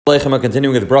We're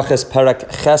continuing with Berachos,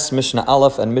 Parak Ches, Mishnah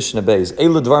Aleph, and Mishnah Beis.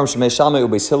 Eilu dvarim shemei Shammai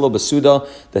u'Beis Hillel b'Suda.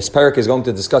 This parak is going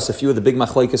to discuss a few of the big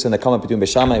machlokes in the comment between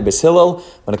Beis Shammai and Beis Hillel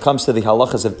when it comes to the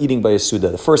halachas of eating by a Suda.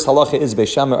 The first halacha is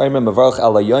Beis Shammai omer mevarach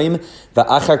al hayoim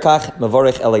va'achar kach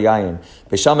mevarach el hayayin.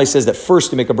 Beis Shammai says that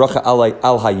first you make a bracha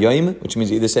al hayoim, which means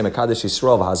you either say Mekadesh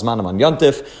Yisrael v'hazmanim on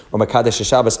Yontif or Mekadesh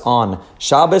Shabbos on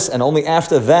Shabbos, and only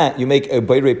after that you make a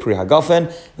Beirei Pri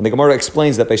Hagafen. And the Gemara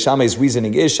explains that Beis Shammai's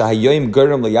reasoning is shahayoim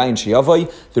gerim leyayin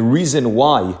sheyavai. The reason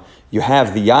why you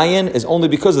have the yayin is only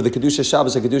because of the Kedusha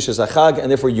Shabbos and Kedusha Zachag, and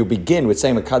therefore you begin with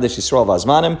saying Mekadesh Yisrael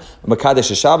v'Azmanim,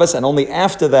 Mekadesh Shabbos, and only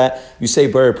after that you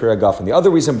say Berei Pri Hagafen. The other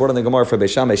reason brought in the Gemara for Beis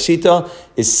Shammai Shita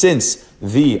is since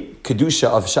the Kedusha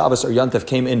of Shabbos or Yontif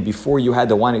came in before you had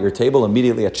the wine at your table,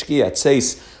 immediately at Shkia, at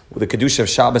Seis, the Kedusha of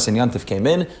Shabbos and Yontif came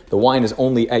in, the wine is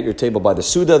only at your table by the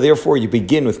Suda, therefore you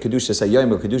begin with Kedushas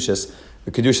Hayoim or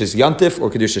Kedushas Yontif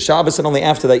or Kedusha Shabbos, and only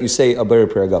after that you say a Berei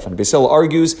Pri Hagafen. Beis Hillel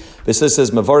argues, Beis Hillel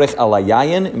says, Mevarech al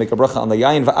hayayin, you make a bracha on the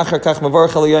yayin, va'achar kach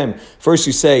mevarech al hayoim. First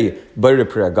you say Berei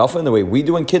Pri Hagafen, the way we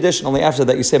do in Kiddush, and only after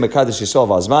that you say Mekadesh Yisrael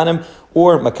v'Azmanim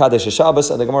or Mekadesh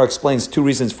Shabbos, and the Gemara explains two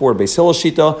reasons for Beis Hillel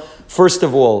Shita. First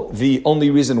of all, the only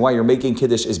reason why you're making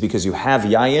Kiddush is because you have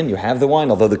yayin, you have the wine,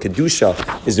 although the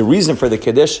Kedusha is the reason for the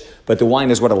Kiddush, but the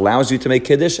wine is what allows you to make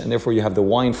Kiddush, and therefore you have the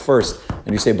wine first,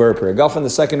 and you say Berei Pri Hagafen. The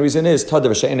second reason is the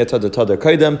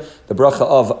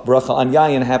bracha on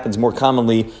yayin happens more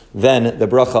commonly than the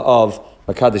bracha of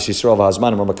Mekadesh Yisrael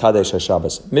v'Hazmanim or Mekadesh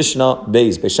HaShabbos. Mishnah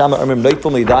Beis. Beis Shammai omer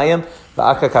noitam lidayim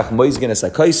va'achar kach moizgen es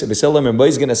hakos. Beis Hillel omer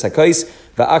moizgen es hakos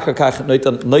va'achar kach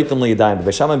noitam lidayim.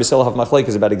 Beis Shammai and Beis Hillel have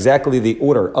machlokes about exactly the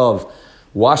order of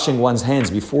washing one's hands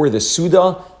before the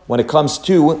Suda when it comes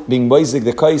to being moizig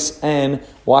the kais and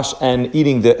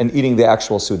eating the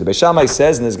actual Suda. Beis Shammai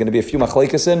says, and there's going to be a few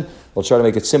machlokes in, we'll try to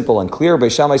make it simple and clear.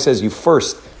 Beis Shammai says you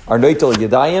first are noital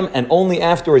yadayim, and only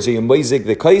afterwards are you moizig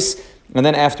the kais, and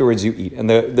then afterwards you eat. And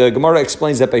the Gemara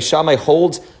explains that Beis Shammai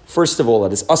holds, first of all,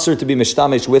 that it's usher to be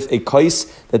mishtamish with a kais,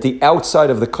 that the outside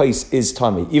of the kais is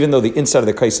tummy, even though the inside of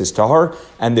the kais is tahar,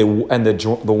 and the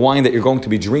wine that you're going to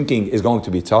be drinking is going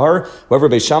to be tahar. However,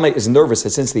 Beis Shammai is nervous that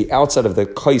since the outside of the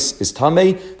kais is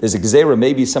tamei, there's a gzera,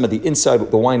 maybe some of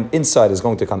the wine inside is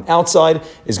going to come outside,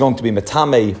 is going to be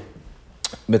metamei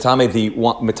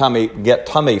get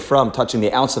tamei from touching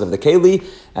the outside of the keli,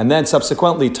 and then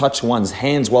subsequently touch one's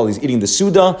hands while he's eating the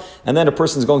Suda, and then a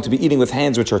person is going to be eating with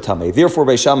hands which are tamei. Therefore,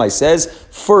 Beis Shammai says,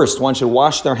 first one should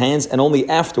wash their hands, and only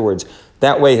afterwards,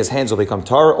 that way his hands will become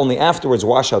tahar, only afterwards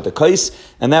wash out the kais,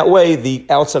 and that way the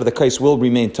outside of the kais will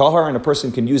remain tahar, and a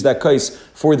person can use that kais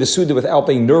for the Suda without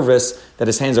being nervous that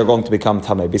his hands are going to become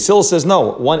tamei. Beis Hillel says,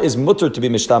 no, one is mutter to be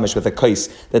mishtamish with a kais,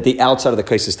 that the outside of the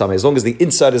kais is tamei. As long as the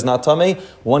inside is not tamei,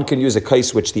 one can use a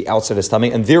kais which the outside is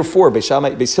tamei, and therefore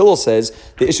Beis Hillel says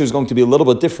the issue is going to be a little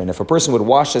bit different. If a person would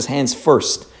wash his hands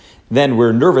first, then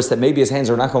we're nervous that maybe his hands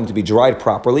are not going to be dried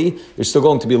properly. There's still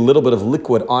going to be a little bit of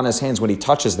liquid on his hands when he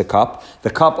touches the cup. The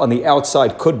cup on the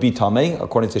outside could be tamei,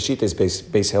 according to Shita's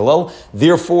Beis Hillel.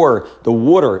 Therefore, the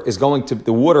water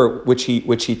which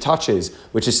he touches,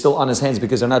 which is still on his hands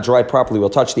because they're not dried properly, will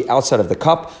touch the outside of the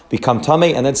cup, become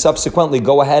tamei, and then subsequently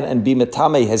go ahead and be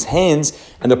metamei his hands,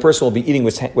 and the person will be eating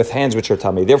with hands which are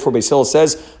tamei. Therefore, Beis Hillel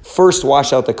says, first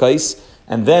wash out the kais,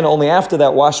 and then only after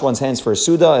that wash one's hands for a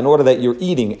Suda, in order that you're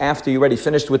eating after you already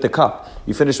finished with the cup.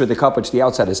 You finished with the cup which the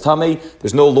outside is tamei.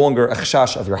 There's no longer a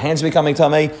chashash of your hands becoming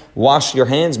tamei. Wash your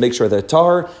hands, make sure they're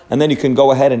tahar, and then you can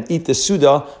go ahead and eat the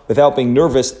Suda without being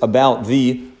nervous about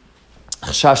the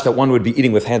chashash that one would be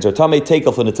eating with hands or tamei. Take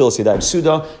off the natilas yadayim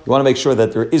Suda. You want to make sure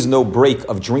that there is no break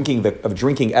of drinking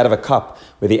out of a cup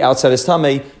where the outside is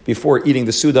tamei before eating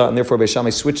the Suda, and therefore Beis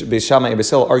Shammai and Beis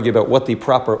Hillel argue about what the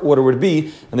proper order would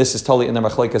be, and this is totally in their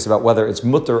machlokes about whether it's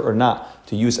mutter or not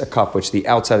to use a cup which the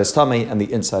outside is tamei and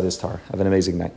the inside is tar. Have an amazing night.